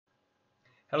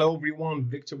Hello everyone,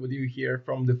 Victor with you here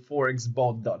from the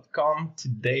forexbot.com.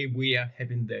 Today we are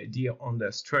having the idea on the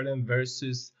Australian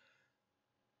versus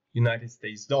United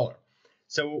States dollar.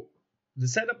 So the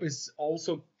setup is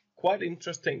also quite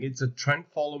interesting. It's a trend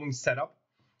following setup.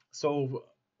 So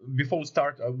before we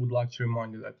start, I would like to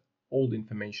remind you that all the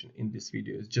information in this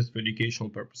video is just for educational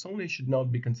purpose only, should not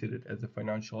be considered as a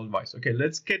financial advice. Okay,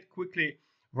 let's get quickly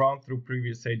run through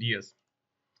previous ideas.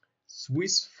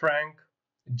 Swiss franc,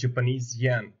 Japanese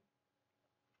yen.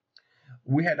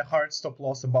 We had a hard stop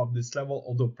loss above this level,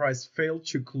 although price failed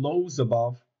to close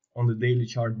above on the daily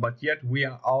chart, but yet we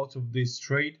are out of this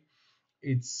trade.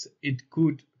 It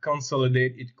could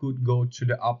consolidate, it could go to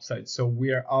the upside. So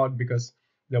we are out because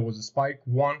there was a spike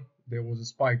one, there was a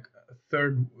spike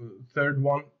third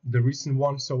one, the recent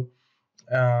one. So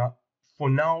for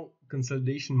now,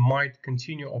 consolidation might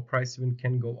continue or price even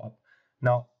can go up.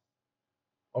 Now,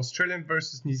 Australian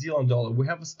versus New Zealand dollar, we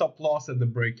have a stop loss at the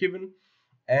break even,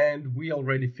 and we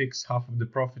already fixed half of the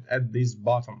profit at this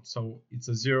bottom. So it's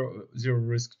a zero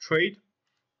risk trade.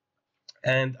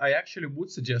 And I actually would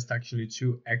suggest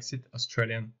to exit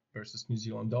Australian versus New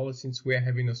Zealand dollar, since we are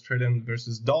having Australian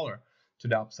versus dollar to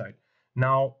the upside.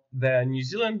 Now, the New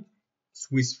Zealand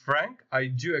Swiss franc, I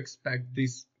do expect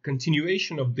this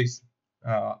continuation of this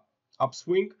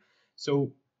upswing.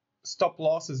 So stop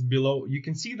losses below. You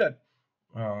can see that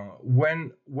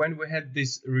when we had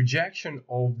this rejection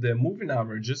of the moving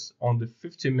averages on the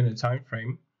 15-minute time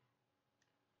frame,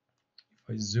 if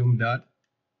I zoom that,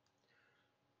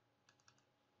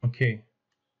 okay,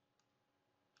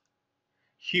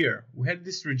 here we had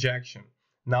this rejection.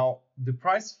 Now the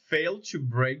price failed to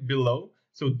break below,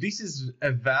 so this is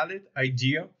a valid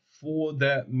idea for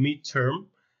the midterm,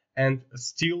 and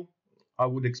still I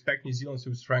would expect New Zealand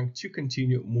Swiss franc to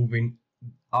continue moving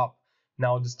up.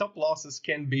 Now the stop losses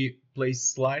can be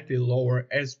placed slightly lower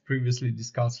as previously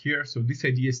discussed here, so this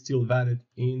idea is still valid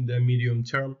in the medium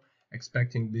term,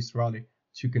 expecting this rally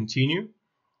to continue.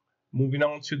 Moving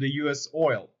on to the US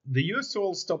oil. The US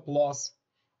oil stop loss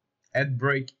at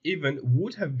break even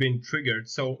would have been triggered,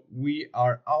 so we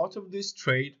are out of this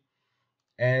trade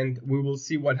and we will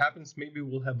see what happens. Maybe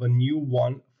we'll have a new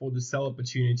one for the sell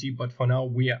opportunity, but for now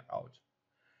we are out.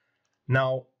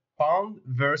 Now, pound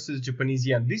versus Japanese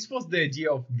yen. This was the idea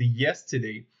of the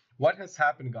yesterday. What has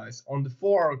happened, guys? On the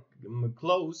 4-hour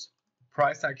close,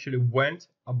 price actually went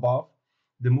above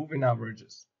the moving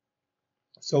averages.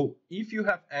 So if you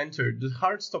have entered, the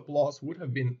hard stop loss would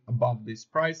have been above this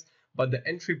price, but the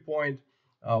entry point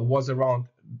was around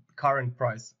current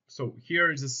price. So here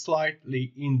is a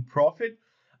slightly in profit.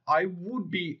 I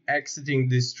would be exiting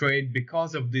this trade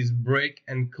because of this break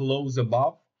and close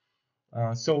above.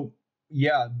 So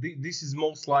yeah, this is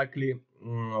most likely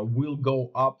will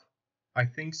go up. I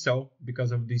think so,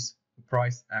 because of this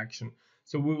price action.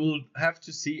 So we will have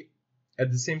to see.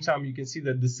 At the same time, you can see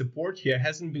that the support here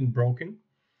hasn't been broken.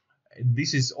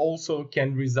 This is also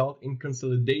can result in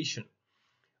consolidation.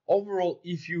 Overall,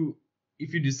 if you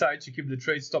decide to keep the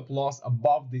trade stop loss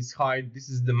above this high, this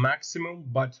is the maximum,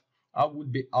 but I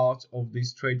would be out of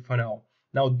this trade for now.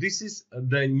 Now this is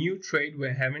the new trade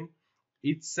we're having.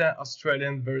 It's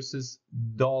Australian versus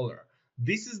dollar.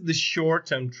 This is the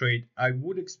short-term trade. I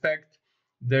would expect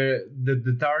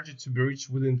the target to be reached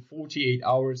within 48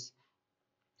 hours.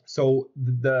 So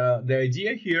the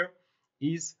idea here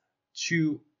is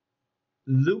to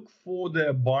look for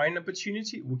the buying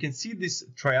opportunity. We can see this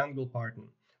triangle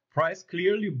pattern. Price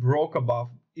clearly broke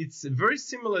above. It's very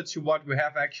similar to what we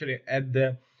have actually at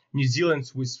the New Zealand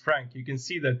Swiss franc. You can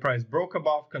see that price broke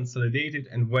above, consolidated,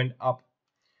 and went up.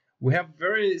 We have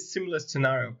very similar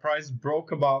scenario. Price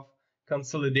broke above,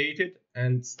 consolidated,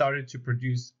 and started to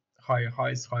produce higher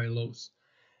highs, higher lows.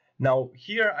 Now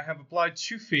here I have applied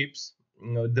 2 fips.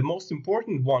 The most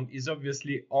important one is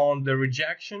obviously on the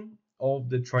rejection of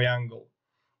the triangle,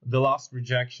 the last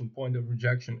rejection, point of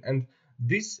rejection, and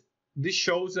this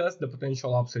shows us the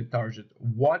potential upside target.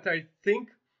 What I think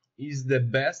is the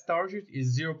best target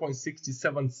is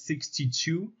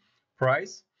 0.6762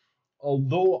 price,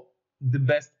 although the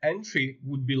best entry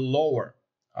would be lower.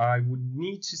 I would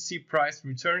need to see price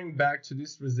returning back to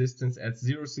this resistance at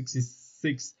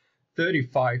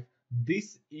 0.6635.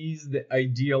 This is the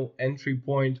ideal entry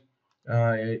point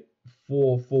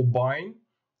for buying.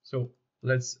 So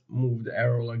let's move the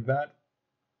arrow like that.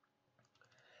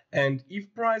 And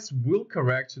if price will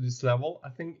correct to this level, I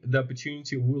think the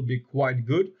opportunity will be quite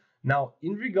good. Now,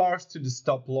 in regards to the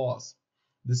stop loss,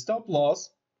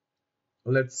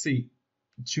 let's see.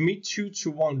 To me,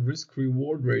 2-to-1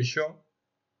 risk-reward ratio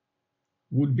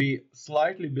would be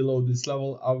slightly below this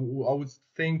level. I would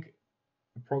think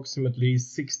approximately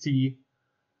 60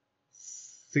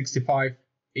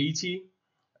 65.80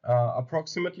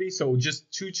 approximately. So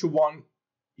just 2 to 1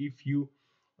 if you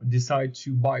decide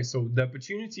to buy. So the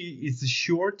opportunity is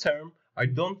short term. I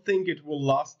don't think it will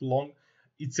last long.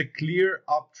 It's a clear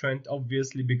uptrend,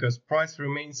 obviously, because price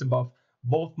remains above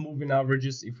both moving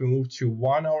averages. If we move to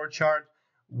 1 hour chart,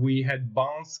 we had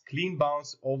clean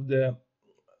bounce of the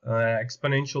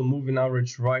exponential moving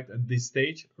average right at this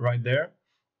stage, right there.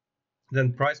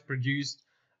 Then price produced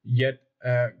yet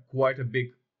quite a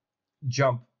big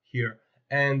jump here.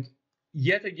 And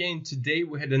yet again, today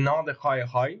we had another higher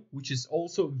high, which is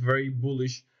also very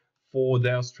bullish for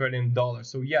the Australian dollar.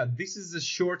 So yeah, this is a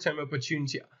short-term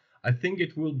opportunity. I think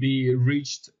it will be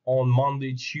reached on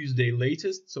Monday, Tuesday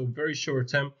latest. So very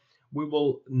short-term. We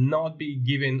will not be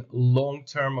given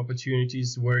long-term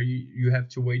opportunities where you have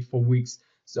to wait for weeks.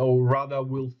 So rather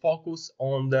we'll focus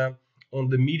on the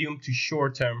medium to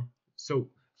short-term. So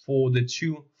for the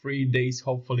 2-3 days,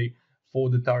 hopefully, for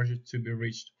the target to be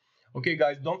reached. Okay,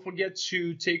 guys, don't forget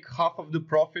to take half of the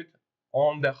profit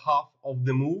on the half of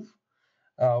the move.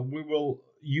 We will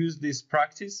use this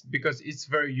practice because it's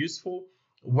very useful.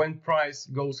 When price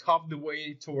goes half the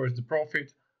way towards the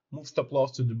profit, move stop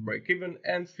loss to the break even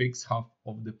and fix half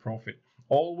of the profit.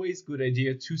 Always good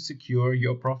idea to secure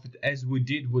your profit, as we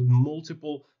did with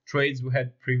multiple trades we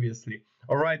had previously.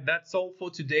 All right, that's all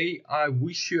for today. I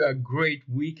wish you a great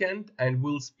weekend, and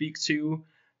we'll speak to you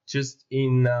just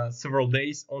in several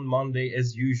days on Monday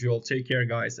as usual. Take care,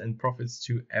 guys, and profits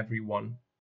to everyone.